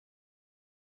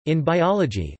In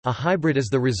biology, a hybrid is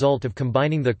the result of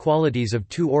combining the qualities of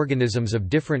two organisms of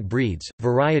different breeds,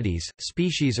 varieties,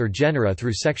 species or genera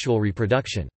through sexual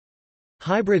reproduction.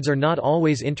 Hybrids are not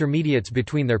always intermediates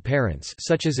between their parents,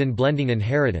 such as in blending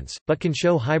inheritance, but can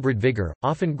show hybrid vigor,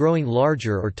 often growing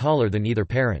larger or taller than either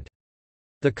parent.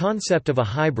 The concept of a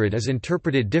hybrid is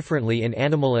interpreted differently in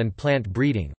animal and plant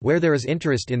breeding, where there is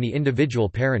interest in the individual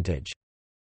parentage.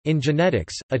 In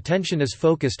genetics, attention is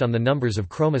focused on the numbers of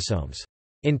chromosomes.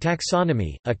 In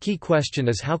taxonomy, a key question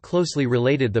is how closely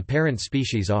related the parent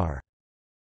species are.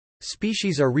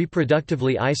 Species are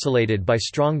reproductively isolated by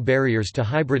strong barriers to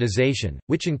hybridization,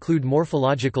 which include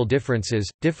morphological differences,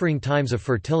 differing times of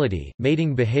fertility,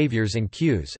 mating behaviors and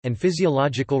cues, and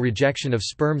physiological rejection of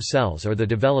sperm cells or the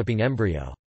developing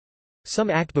embryo.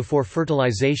 Some act before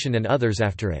fertilization and others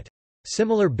after it.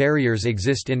 Similar barriers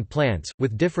exist in plants,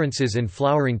 with differences in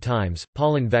flowering times,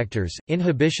 pollen vectors,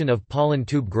 inhibition of pollen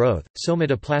tube growth,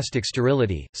 somatoplastic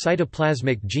sterility,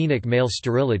 cytoplasmic genic male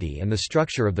sterility and the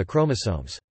structure of the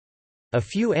chromosomes. A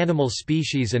few animal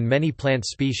species and many plant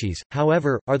species,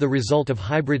 however, are the result of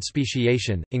hybrid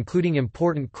speciation, including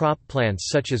important crop plants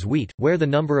such as wheat, where the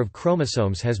number of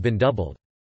chromosomes has been doubled.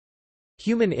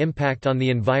 Human impact on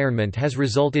the environment has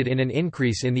resulted in an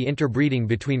increase in the interbreeding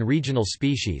between regional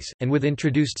species, and with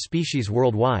introduced species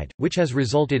worldwide, which has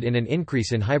resulted in an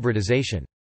increase in hybridization.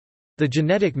 The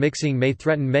genetic mixing may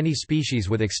threaten many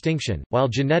species with extinction, while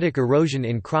genetic erosion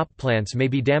in crop plants may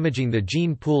be damaging the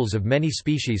gene pools of many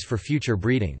species for future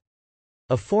breeding.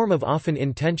 A form of often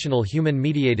intentional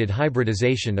human-mediated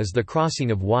hybridization is the crossing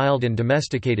of wild and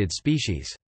domesticated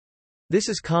species. This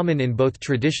is common in both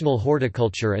traditional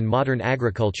horticulture and modern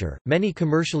agriculture. Many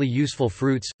commercially useful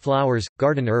fruits, flowers,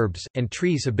 garden herbs, and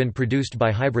trees have been produced by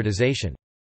hybridization.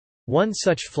 One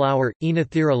such flower,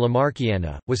 Oenothera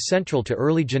lamarckiana, was central to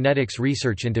early genetics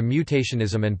research into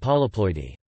mutationism and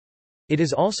polyploidy. It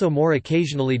is also more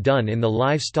occasionally done in the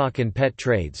livestock and pet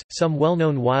trades. Some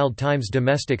well-known wild times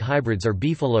domestic hybrids are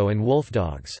beefalo and wolf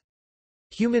dogs.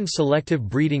 Human selective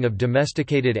breeding of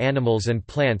domesticated animals and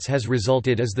plants has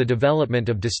resulted as the development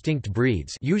of distinct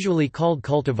breeds, usually called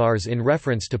cultivars in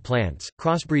reference to plants.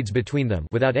 Crossbreeds between them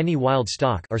without any wild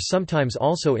stock are sometimes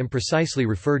also imprecisely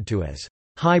referred to as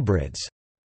hybrids.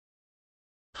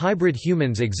 Hybrid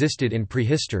humans existed in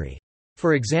prehistory.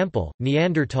 For example,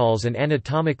 Neanderthals and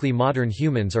anatomically modern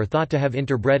humans are thought to have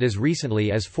interbred as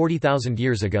recently as 40,000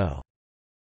 years ago.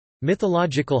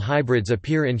 Mythological hybrids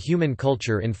appear in human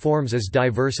culture in forms as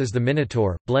diverse as the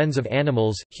minotaur, blends of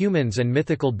animals, humans and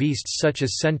mythical beasts such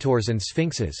as centaurs and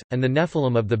sphinxes, and the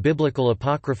Nephilim of the biblical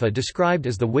apocrypha described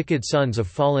as the wicked sons of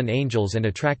fallen angels and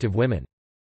attractive women.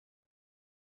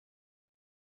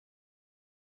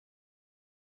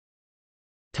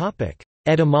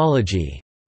 Etymology.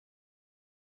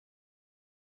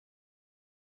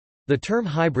 The term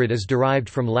hybrid is derived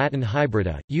from Latin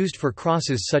hybrida, used for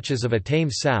crosses such as of a tame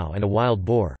sow and a wild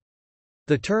boar.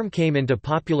 The term came into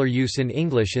popular use in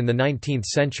English in the 19th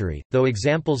century, though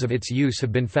examples of its use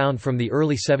have been found from the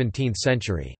early 17th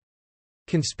century.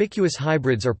 Conspicuous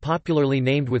hybrids are popularly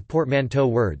named with portmanteau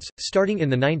words, starting in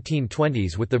the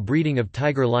 1920s with the breeding of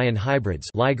tiger-lion hybrids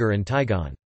Liger and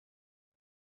Tigon.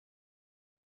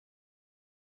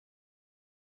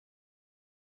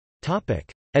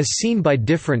 As seen by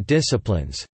different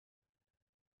disciplines.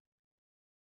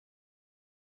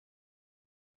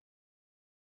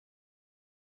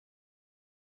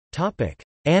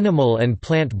 Animal and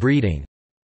plant breeding.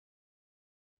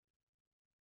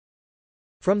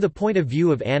 From the point of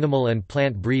view of animal and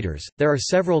plant breeders, there are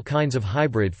several kinds of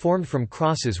hybrid formed from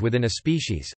crosses within a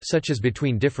species, such as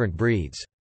between different breeds.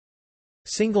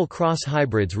 Single cross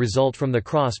hybrids result from the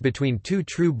cross between two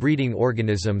true breeding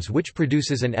organisms which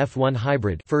produces an F1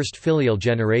 hybrid, first filial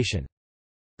generation.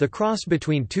 The cross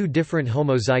between two different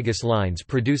homozygous lines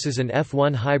produces an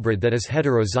F1 hybrid that is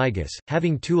heterozygous,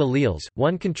 having two alleles,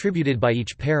 one contributed by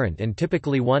each parent and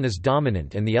typically one is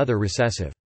dominant and the other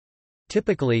recessive.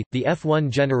 Typically, the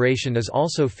F1 generation is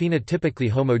also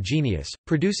phenotypically homogeneous,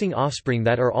 producing offspring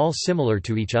that are all similar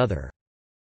to each other.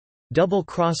 Double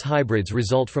cross hybrids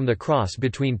result from the cross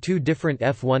between two different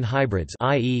F1 hybrids,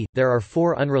 i.e., there are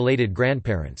four unrelated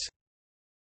grandparents.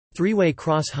 Three-way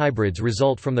cross hybrids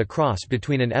result from the cross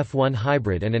between an F1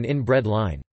 hybrid and an inbred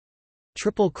line.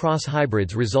 Triple cross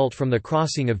hybrids result from the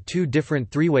crossing of two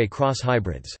different three-way cross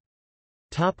hybrids.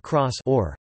 Top cross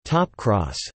or top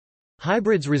cross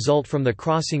hybrids result from the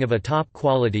crossing of a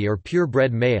top-quality or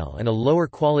pure-bred male and a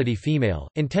lower-quality female,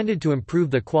 intended to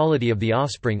improve the quality of the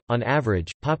offspring. On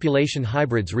average, population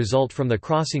hybrids result from the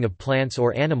crossing of plants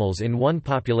or animals in one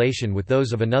population with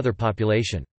those of another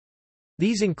population.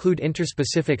 These include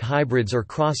interspecific hybrids or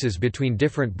crosses between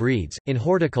different breeds. In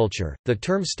horticulture, the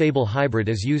term stable hybrid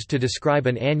is used to describe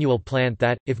an annual plant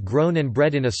that, if grown and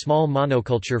bred in a small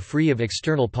monoculture free of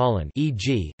external pollen,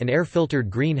 e.g., an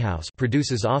air-filtered greenhouse,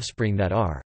 produces offspring that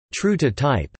are true to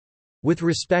type with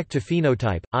respect to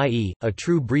phenotype, i.e., a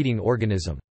true breeding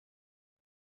organism.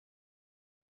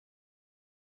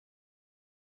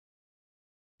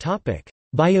 Topic: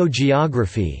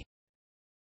 Biogeography.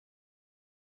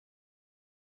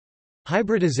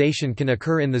 Hybridization can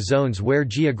occur in the zones where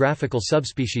geographical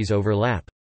subspecies overlap.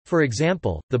 For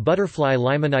example, the butterfly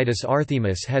Limonitis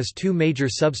arthemis has two major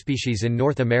subspecies in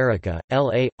North America,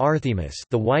 L. a. arthemis,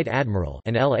 the white admiral,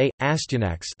 and L. a.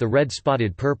 astyanax, the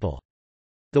red-spotted purple.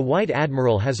 The white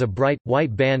admiral has a bright,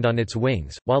 white band on its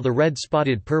wings, while the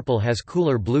red-spotted purple has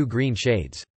cooler blue-green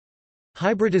shades.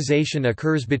 Hybridization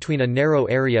occurs between a narrow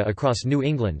area across New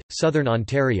England, southern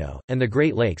Ontario, and the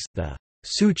Great Lakes, the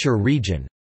suture region.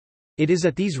 It is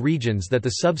at these regions that the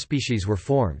subspecies were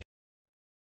formed.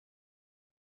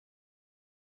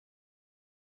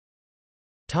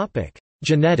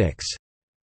 Genetics.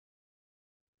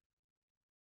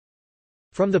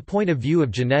 From the point of view of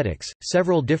genetics,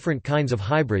 several different kinds of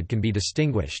hybrid can be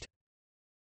distinguished.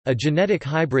 A genetic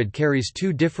hybrid carries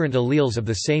two different alleles of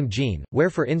the same gene, where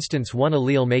for instance one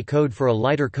allele may code for a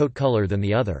lighter coat color than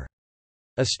the other.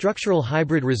 A structural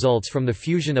hybrid results from the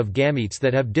fusion of gametes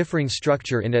that have differing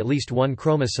structure in at least one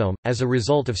chromosome, as a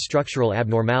result of structural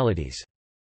abnormalities.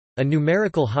 A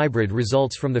numerical hybrid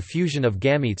results from the fusion of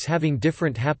gametes having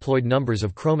different haploid numbers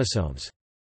of chromosomes.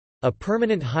 A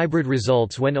permanent hybrid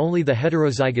results when only the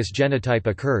heterozygous genotype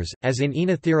occurs, as in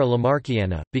Oenothera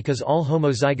lamarckiana, because all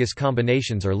homozygous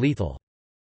combinations are lethal.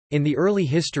 In the early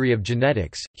history of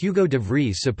genetics, Hugo de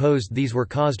Vries supposed these were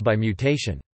caused by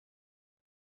mutation.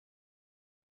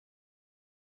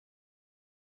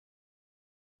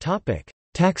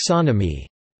 Taxonomy.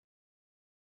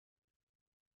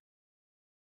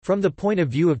 From the point of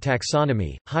view of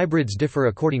taxonomy, hybrids differ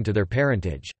according to their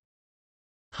parentage.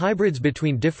 Hybrids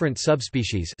between different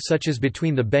subspecies, such as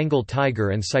between the Bengal tiger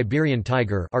and Siberian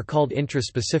tiger, are called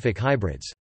intraspecific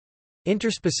hybrids.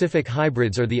 Interspecific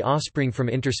hybrids are the offspring from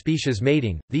interspecies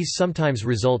mating. These sometimes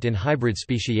result in hybrid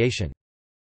speciation.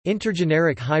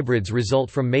 Intergeneric hybrids result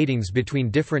from matings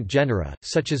between different genera,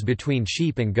 such as between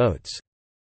sheep and goats.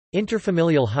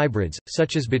 Interfamilial hybrids,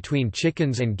 such as between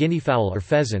chickens and guineafowl or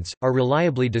pheasants, are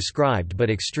reliably described but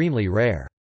extremely rare.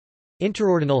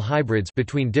 Interordinal hybrids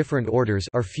between different orders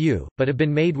are few, but have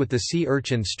been made with the sea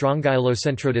urchin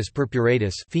Strongylocentrotus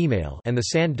purpuratus female and the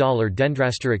sand dollar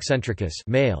Dendraster eccentricus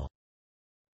male.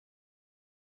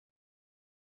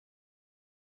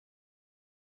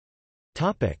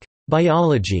 Topic: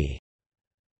 Biology.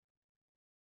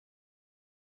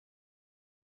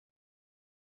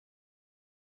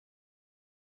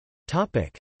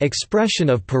 Topic: Expression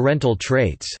of parental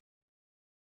traits.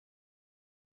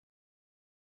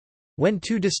 When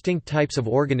two distinct types of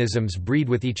organisms breed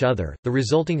with each other, the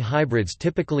resulting hybrids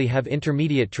typically have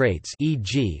intermediate traits,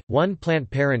 e.g., one plant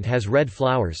parent has red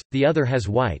flowers, the other has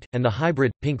white, and the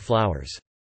hybrid, pink flowers.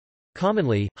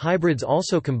 Commonly, hybrids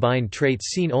also combine traits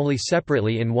seen only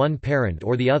separately in one parent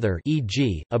or the other,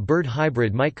 e.g., a bird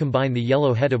hybrid might combine the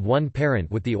yellow head of one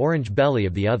parent with the orange belly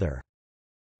of the other.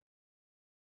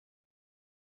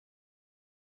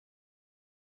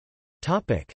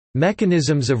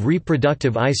 Mechanisms of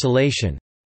reproductive isolation.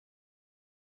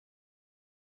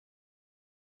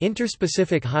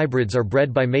 Interspecific hybrids are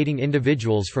bred by mating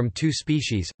individuals from two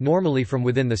species, normally from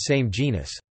within the same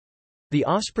genus. The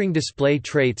offspring display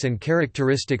traits and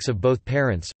characteristics of both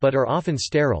parents, but are often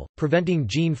sterile, preventing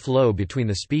gene flow between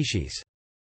the species.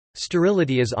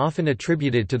 Sterility is often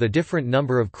attributed to the different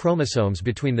number of chromosomes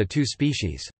between the two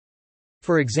species.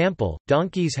 For example,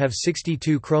 donkeys have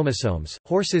 62 chromosomes,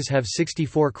 horses have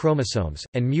 64 chromosomes,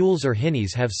 and mules or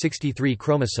hinnies have 63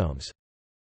 chromosomes.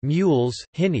 Mules,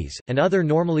 hinnies, and other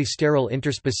normally sterile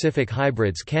interspecific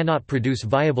hybrids cannot produce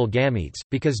viable gametes,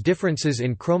 because differences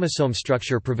in chromosome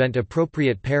structure prevent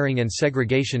appropriate pairing and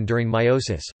segregation during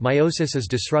meiosis. Meiosis is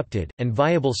disrupted, and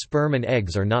viable sperm and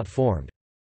eggs are not formed.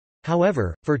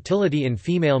 However, fertility in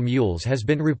female mules has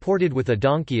been reported with a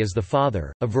donkey as the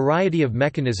father. A variety of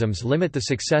mechanisms limit the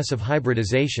success of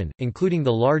hybridization, including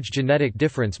the large genetic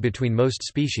difference between most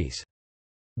species.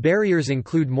 Barriers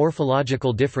include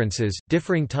morphological differences,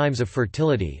 differing times of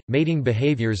fertility, mating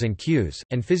behaviors and cues,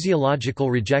 and physiological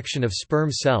rejection of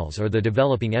sperm cells or the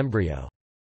developing embryo.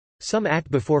 Some act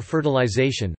before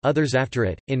fertilization, others after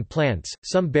it. In plants,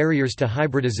 some barriers to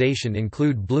hybridization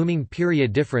include blooming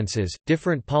period differences,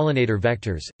 different pollinator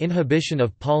vectors, inhibition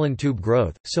of pollen tube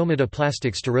growth,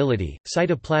 somatoplastic sterility,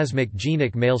 cytoplasmic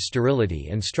genic male sterility,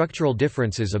 and structural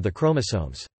differences of the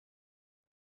chromosomes.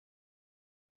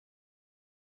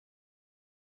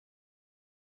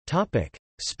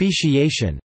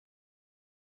 Speciation.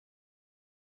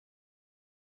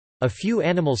 A few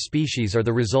animal species are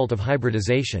the result of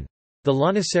hybridization. The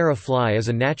Lonicera fly is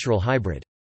a natural hybrid.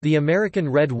 The American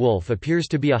red wolf appears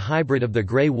to be a hybrid of the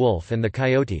gray wolf and the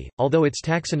coyote, although its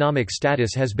taxonomic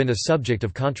status has been a subject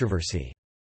of controversy.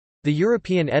 The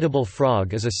European edible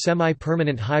frog is a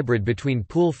semi-permanent hybrid between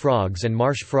pool frogs and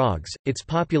marsh frogs. Its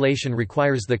population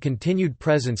requires the continued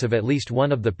presence of at least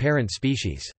one of the parent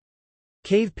species.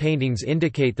 Cave paintings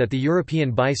indicate that the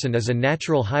European bison is a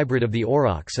natural hybrid of the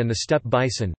aurochs and the steppe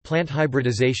bison. Plant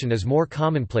hybridization is more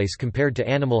commonplace compared to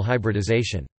animal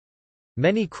hybridization.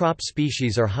 Many crop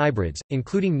species are hybrids,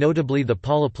 including notably the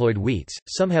polyploid wheats.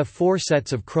 Some have 4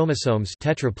 sets of chromosomes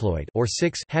tetraploid or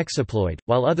 6 hexaploid,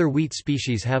 while other wheat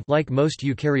species have, like most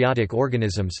eukaryotic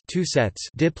organisms, 2 sets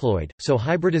diploid. So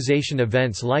hybridization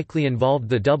events likely involved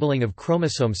the doubling of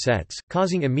chromosome sets,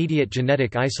 causing immediate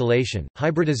genetic isolation.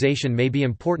 Hybridization may be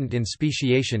important in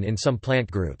speciation in some plant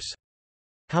groups.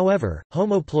 However,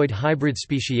 homoploid hybrid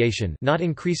speciation, not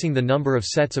increasing the number of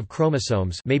sets of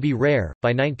chromosomes, may be rare.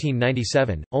 By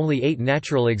 1997, only 8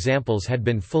 natural examples had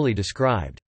been fully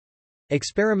described.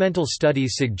 Experimental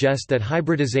studies suggest that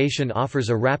hybridization offers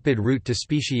a rapid route to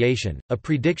speciation, a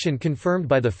prediction confirmed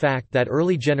by the fact that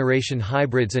early generation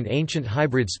hybrids and ancient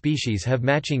hybrid species have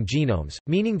matching genomes,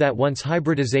 meaning that once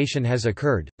hybridization has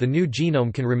occurred, the new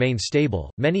genome can remain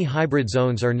stable. Many hybrid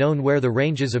zones are known where the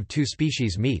ranges of 2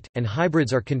 species meet, and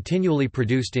hybrids are continually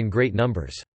produced in great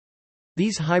numbers.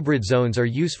 These hybrid zones are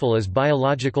useful as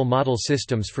biological model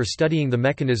systems for studying the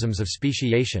mechanisms of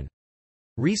speciation.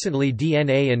 Recently,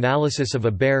 DNA analysis of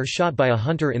a bear shot by a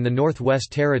hunter in the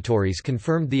Northwest Territories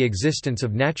confirmed the existence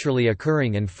of naturally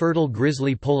occurring and fertile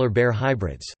grizzly polar bear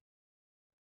hybrids.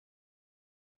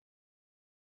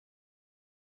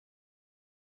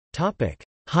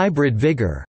 Hybrid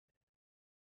vigor.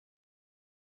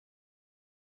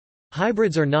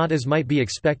 Hybrids are not, as might be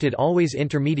expected, always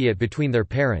intermediate between their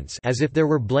parents, as if there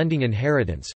were blending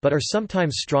inheritance, but are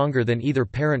sometimes stronger than either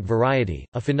parent variety,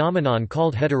 a phenomenon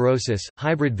called heterosis,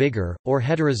 hybrid vigor, or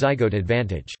heterozygote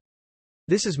advantage.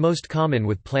 This is most common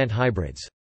with plant hybrids.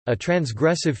 A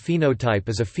transgressive phenotype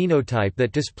is a phenotype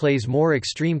that displays more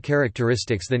extreme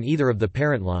characteristics than either of the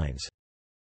parent lines.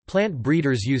 Plant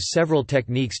breeders use several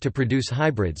techniques to produce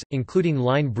hybrids, including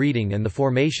line breeding and the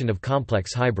formation of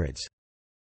complex hybrids.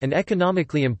 An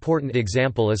economically important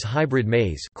example is hybrid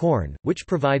maize corn, which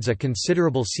provides a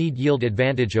considerable seed yield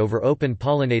advantage over open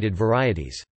pollinated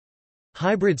varieties.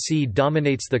 Hybrid seed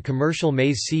dominates the commercial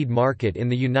maize seed market in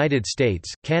the United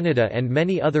States, Canada and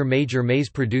many other major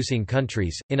maize-producing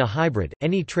countries. In a hybrid,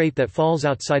 any trait that falls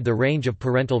outside the range of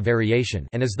parental variation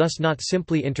and is thus not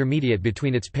simply intermediate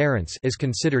between its parents is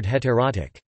considered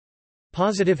heterotic.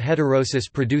 Positive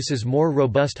heterosis produces more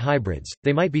robust hybrids,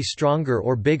 they might be stronger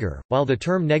or bigger, while the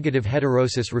term negative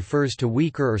heterosis refers to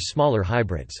weaker or smaller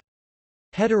hybrids.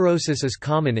 Heterosis is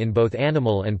common in both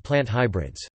animal and plant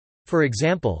hybrids. For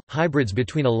example, hybrids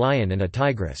between a lion and a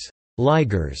tigress,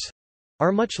 ligers,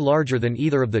 are much larger than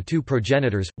either of the 2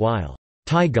 progenitors, while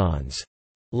tigons,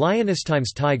 lioness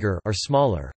times tiger, are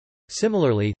smaller.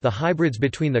 Similarly, the hybrids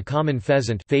between the common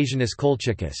pheasant Phaetonus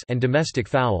colchicus and domestic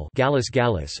fowl Gallus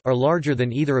gallus are larger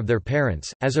than either of their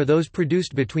parents, as are those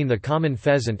produced between the common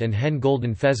pheasant and hen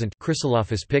golden pheasant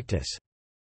Chrysolophus pictus.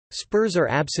 Spurs are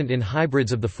absent in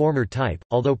hybrids of the former type,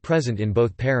 although present in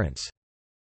both parents.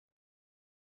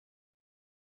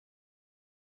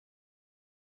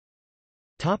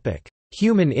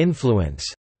 Human influence.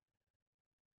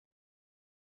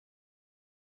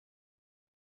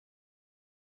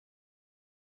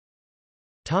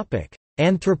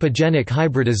 Anthropogenic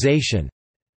hybridization.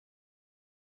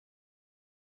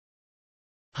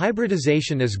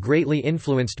 Hybridization is greatly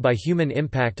influenced by human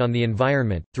impact on the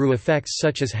environment, through effects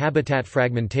such as habitat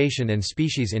fragmentation and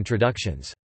species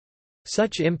introductions.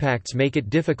 Such impacts make it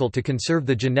difficult to conserve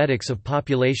the genetics of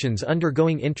populations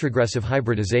undergoing introgressive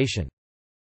hybridization.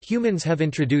 Humans have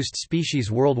introduced species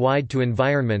worldwide to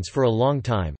environments for a long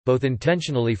time, both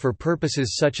intentionally for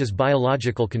purposes such as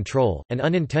biological control, and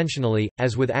unintentionally,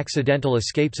 as with accidental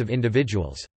escapes of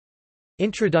individuals.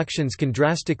 Introductions can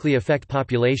drastically affect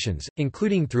populations,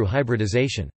 including through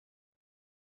hybridization.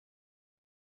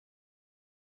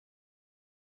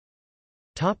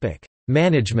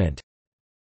 Management.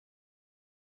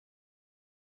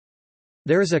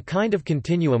 There is a kind of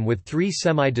continuum with three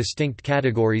semi-distinct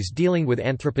categories dealing with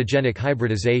anthropogenic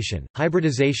hybridization: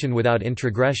 hybridization without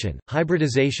introgression,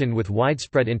 hybridization with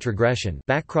widespread introgression,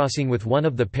 backcrossing with one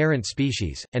of the parent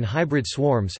species, and hybrid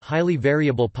swarms, highly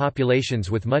variable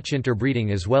populations with much interbreeding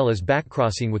as well as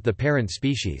backcrossing with the parent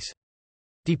species.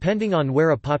 Depending on where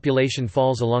a population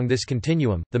falls along this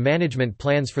continuum, the management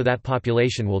plans for that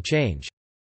population will change.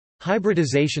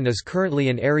 Hybridization is currently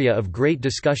an area of great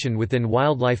discussion within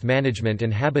wildlife management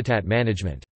and habitat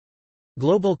management.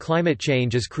 Global climate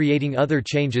change is creating other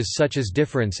changes such as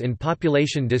difference in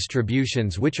population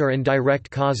distributions, which are indirect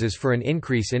causes for an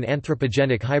increase in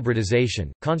anthropogenic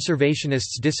hybridization.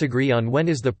 Conservationists disagree on when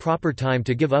is the proper time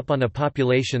to give up on a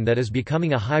population that is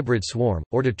becoming a hybrid swarm,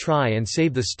 or to try and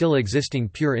save the still existing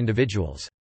pure individuals.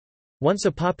 Once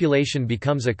a population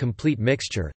becomes a complete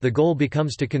mixture, the goal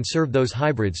becomes to conserve those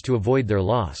hybrids to avoid their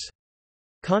loss.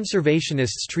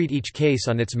 Conservationists treat each case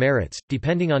on its merits,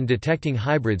 depending on detecting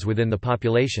hybrids within the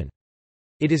population.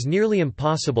 It is nearly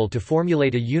impossible to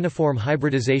formulate a uniform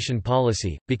hybridization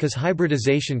policy, because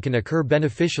hybridization can occur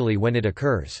beneficially when it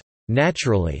occurs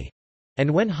naturally, and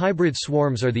when hybrid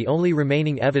swarms are the only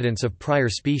remaining evidence of prior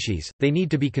species, they need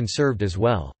to be conserved as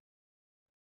well.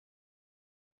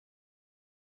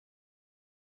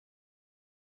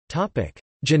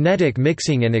 Genetic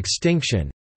mixing and extinction.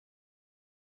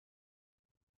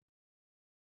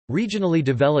 Regionally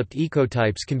developed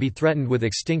ecotypes can be threatened with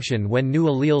extinction when new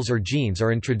alleles or genes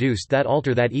are introduced that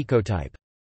alter that ecotype.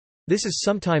 This is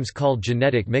sometimes called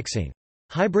genetic mixing.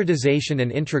 Hybridization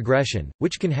and introgression,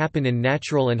 which can happen in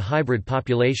natural and hybrid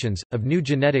populations, of new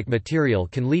genetic material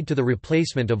can lead to the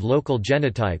replacement of local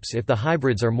genotypes if the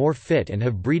hybrids are more fit and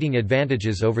have breeding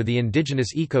advantages over the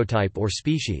indigenous ecotype or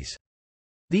species.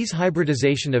 These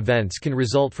hybridization events can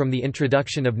result from the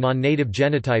introduction of non-native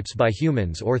genotypes by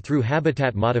humans or through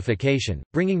habitat modification,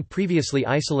 bringing previously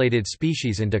isolated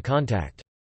species into contact.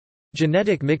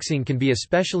 Genetic mixing can be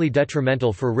especially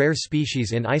detrimental for rare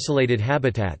species in isolated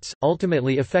habitats,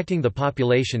 ultimately affecting the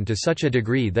population to such a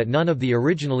degree that none of the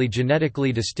originally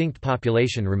genetically distinct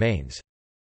population remains.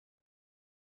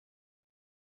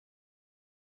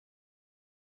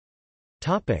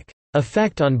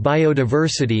 Effect on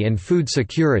biodiversity and food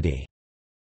security.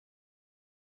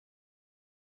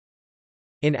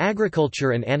 In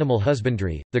agriculture and animal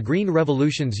husbandry, the Green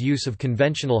Revolution's use of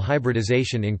conventional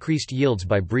hybridization increased yields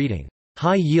by breeding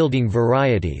high-yielding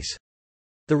varieties.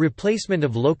 The replacement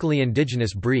of locally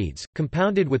indigenous breeds,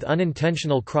 compounded with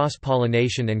unintentional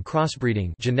cross-pollination and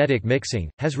crossbreeding genetic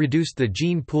mixing, has reduced the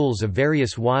gene pools of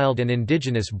various wild and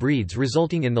indigenous breeds,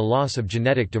 resulting in the loss of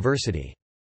genetic diversity.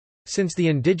 Since the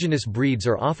indigenous breeds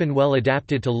are often well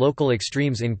adapted to local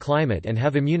extremes in climate and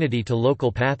have immunity to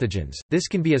local pathogens, this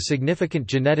can be a significant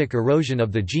genetic erosion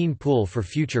of the gene pool for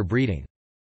future breeding.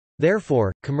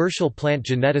 Therefore, commercial plant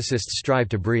geneticists strive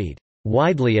to breed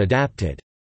widely adapted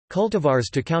cultivars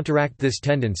to counteract this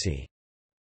tendency.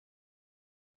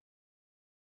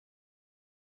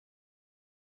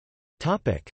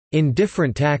 In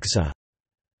different taxa.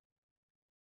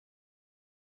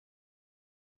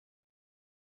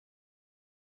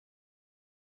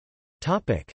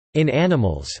 In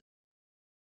animals.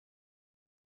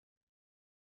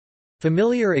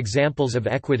 Familiar examples of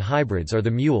equid hybrids are the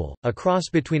mule, a cross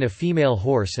between a female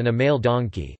horse and a male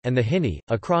donkey, and the hinny,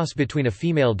 a cross between a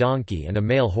female donkey and a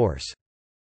male horse.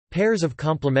 Pairs of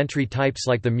complementary types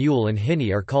like the mule and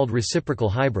hinny are called reciprocal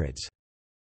hybrids.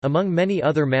 Among many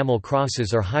other mammal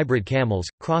crosses are hybrid camels,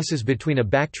 crosses between a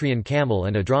Bactrian camel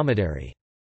and a dromedary.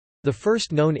 The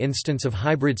first known instance of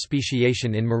hybrid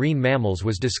speciation in marine mammals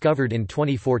was discovered in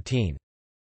 2014.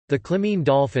 The clemene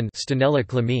dolphin Stenella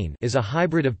clemene is a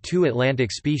hybrid of two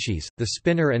Atlantic species, the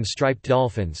spinner and striped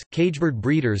dolphins. Cagebird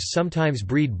breeders sometimes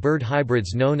breed bird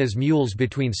hybrids known as mules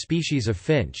between species of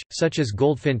finch, such as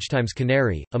goldfinch x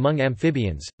canary. Among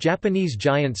amphibians, Japanese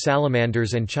giant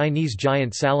salamanders and Chinese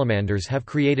giant salamanders have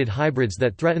created hybrids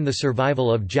that threaten the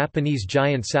survival of Japanese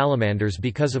giant salamanders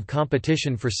because of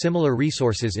competition for similar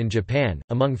resources in Japan.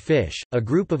 Among fish, a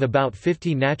group of about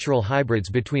 50 natural hybrids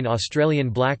between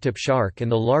Australian blacktip shark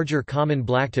and the larger common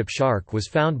blacktip shark was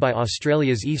found by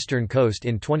Australia's eastern coast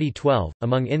in 2012.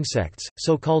 Among insects,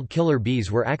 so-called killer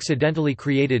bees were accidentally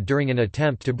created during an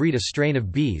attempt to breed a strain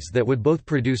of bees that would both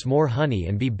produce more honey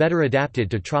and be better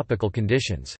adapted to tropical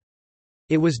conditions.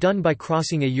 It was done by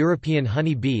crossing a European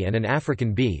honey bee and an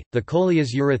African bee. The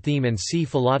Coleus erytheme and C.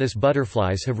 phyllatus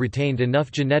butterflies have retained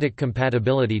enough genetic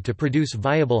compatibility to produce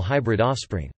viable hybrid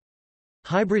offspring.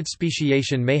 Hybrid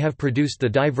speciation may have produced the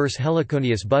diverse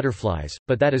heliconius butterflies,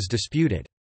 but that is disputed.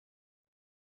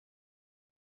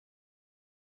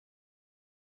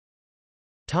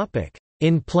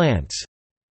 In plants.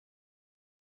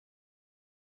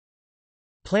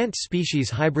 Plant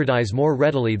species hybridize more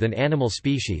readily than animal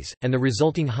species, and the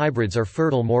resulting hybrids are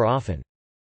fertile more often.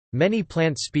 Many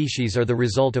plant species are the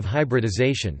result of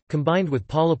hybridization, combined with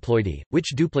polyploidy,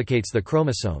 which duplicates the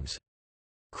chromosomes.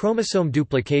 Chromosome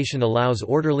duplication allows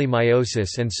orderly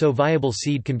meiosis and so viable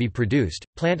seed can be produced.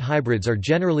 Plant hybrids are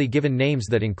generally given names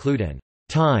that include an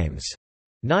times,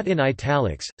 not in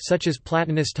italics, such as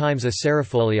Platanus times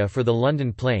acerifolia for the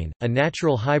London plane, a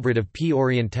natural hybrid of P.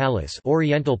 orientalis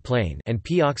Oriental plane and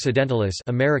P. occidentalis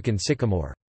American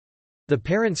sycamore. The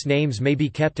parents' names may be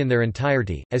kept in their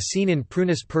entirety, as seen in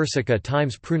Prunus persica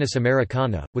times Prunus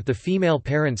americana, with the female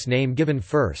parent's name given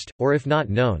first, or if not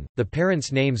known, the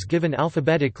parents' names given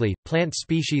alphabetically. Plant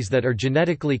species that are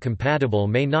genetically compatible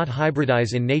may not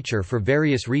hybridize in nature for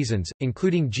various reasons,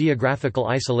 including geographical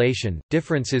isolation,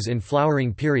 differences in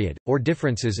flowering period, or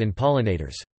differences in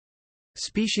pollinators.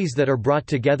 Species that are brought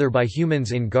together by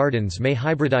humans in gardens may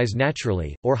hybridize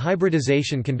naturally, or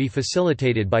hybridization can be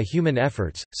facilitated by human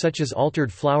efforts, such as altered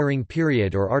flowering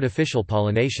period or artificial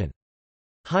pollination.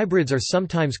 Hybrids are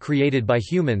sometimes created by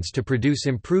humans to produce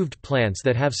improved plants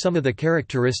that have some of the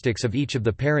characteristics of each of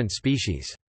the parent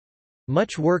species.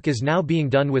 Much work is now being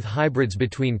done with hybrids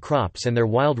between crops and their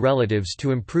wild relatives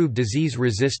to improve disease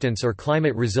resistance or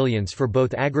climate resilience for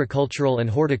both agricultural and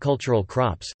horticultural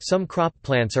crops. Some crop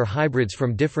plants are hybrids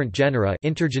from different genera,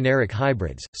 intergeneric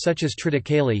hybrids, such as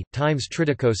triticale times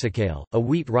triticosicale, a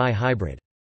wheat-rye hybrid.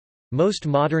 Most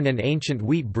modern and ancient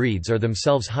wheat breeds are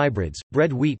themselves hybrids.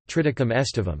 Bread wheat, Triticum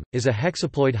aestivum, is a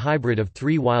hexaploid hybrid of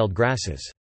 3 wild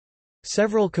grasses.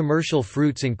 Several commercial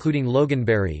fruits including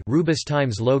loganberry Rubus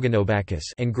times Loganobacchus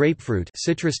and grapefruit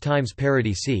Citrus times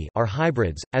Paradisi are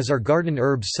hybrids, as are garden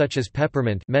herbs such as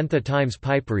peppermint Mentha times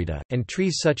Piperita, and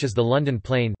trees such as the London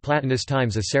plane Platanus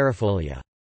times acerifolia.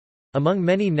 Among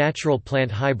many natural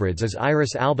plant hybrids is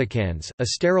Iris albicans, a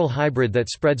sterile hybrid that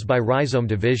spreads by rhizome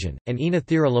division, and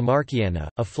Oenothera lamarckiana,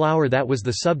 a flower that was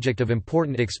the subject of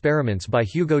important experiments by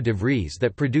Hugo de Vries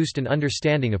that produced an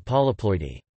understanding of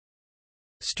polyploidy.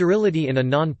 Sterility in a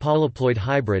non-polyploid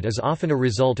hybrid is often a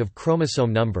result of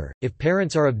chromosome number. If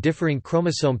parents are of differing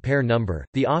chromosome pair number,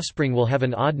 the offspring will have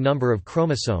an odd number of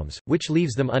chromosomes, which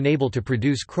leaves them unable to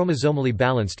produce chromosomally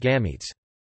balanced gametes.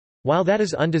 While that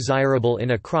is undesirable in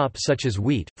a crop such as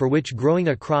wheat, for which growing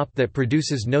a crop that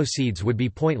produces no seeds would be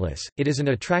pointless, it is an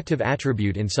attractive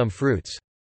attribute in some fruits.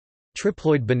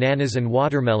 Triploid bananas and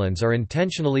watermelons are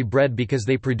intentionally bred because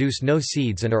they produce no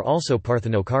seeds and are also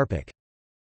parthenocarpic.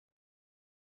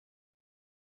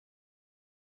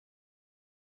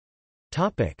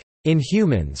 In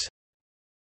humans,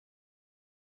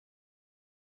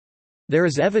 there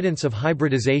is evidence of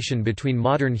hybridization between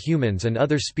modern humans and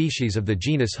other species of the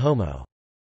genus Homo.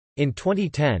 In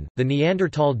 2010, the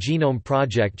Neanderthal Genome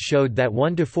Project showed that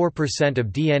 1–4% of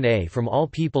DNA from all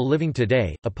people living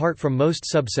today, apart from most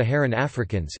sub-Saharan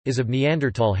Africans, is of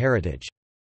Neanderthal heritage.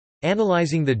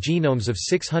 Analyzing the genomes of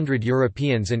 600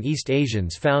 Europeans and East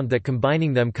Asians found that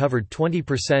combining them covered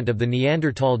 20% of the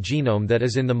Neanderthal genome that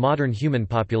is in the modern human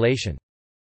population.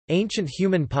 Ancient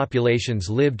human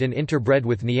populations lived and interbred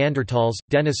with Neanderthals,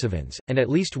 Denisovans, and at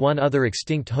least one other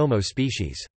extinct Homo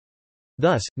species.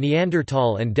 Thus,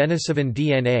 Neanderthal and Denisovan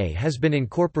DNA has been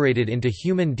incorporated into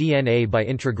human DNA by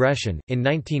introgression. In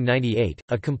 1998,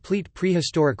 a complete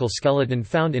prehistorical skeleton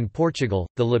found in Portugal,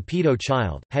 the Lapido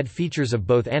child, had features of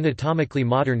both anatomically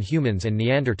modern humans and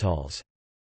Neanderthals.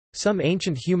 Some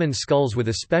ancient human skulls with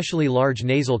especially large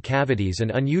nasal cavities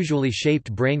and unusually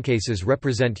shaped braincases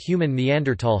represent human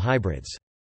Neanderthal hybrids.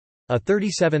 A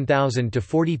 37,000 to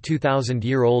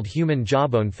 42,000-year-old human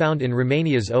jawbone found in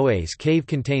Romania's Oase cave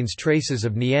contains traces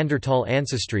of Neanderthal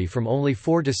ancestry from only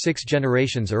 4 to 6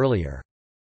 generations earlier.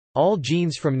 All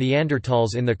genes from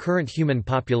Neanderthals in the current human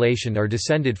population are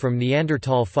descended from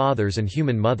Neanderthal fathers and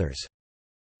human mothers.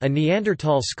 A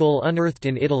Neanderthal skull unearthed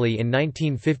in Italy in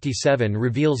 1957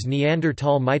 reveals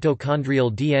Neanderthal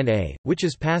mitochondrial DNA, which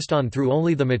is passed on through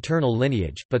only the maternal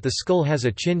lineage, but the skull has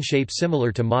a chin shape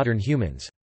similar to modern humans.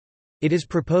 It is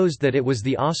proposed that it was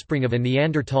the offspring of a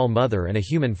Neanderthal mother and a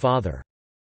human father.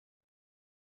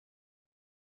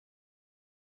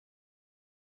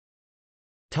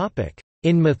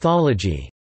 In mythology,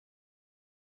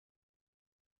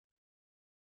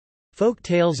 folk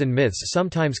tales and myths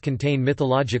sometimes contain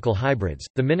mythological hybrids.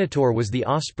 The Minotaur was the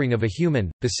offspring of a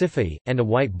human, Pasiphae, and a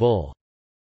white bull.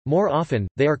 More often,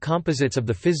 they are composites of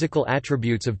the physical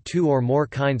attributes of 2 or more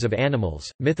kinds of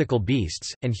animals, mythical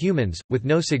beasts, and humans, with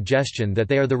no suggestion that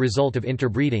they are the result of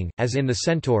interbreeding, as in the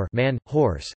centaur man,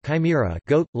 horse, chimera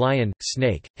goat, lion,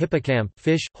 snake, hippocamp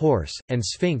fish, horse, and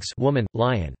sphinx woman,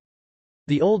 lion.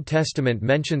 The Old Testament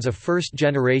mentions a first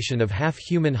generation of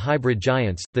half-human hybrid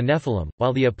giants, the Nephilim,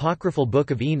 while the apocryphal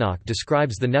Book of Enoch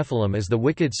describes the Nephilim as the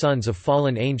wicked sons of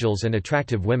fallen angels and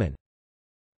attractive women.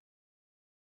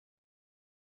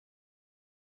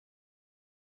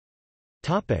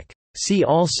 See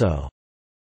also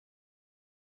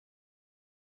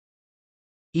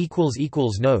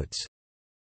Notes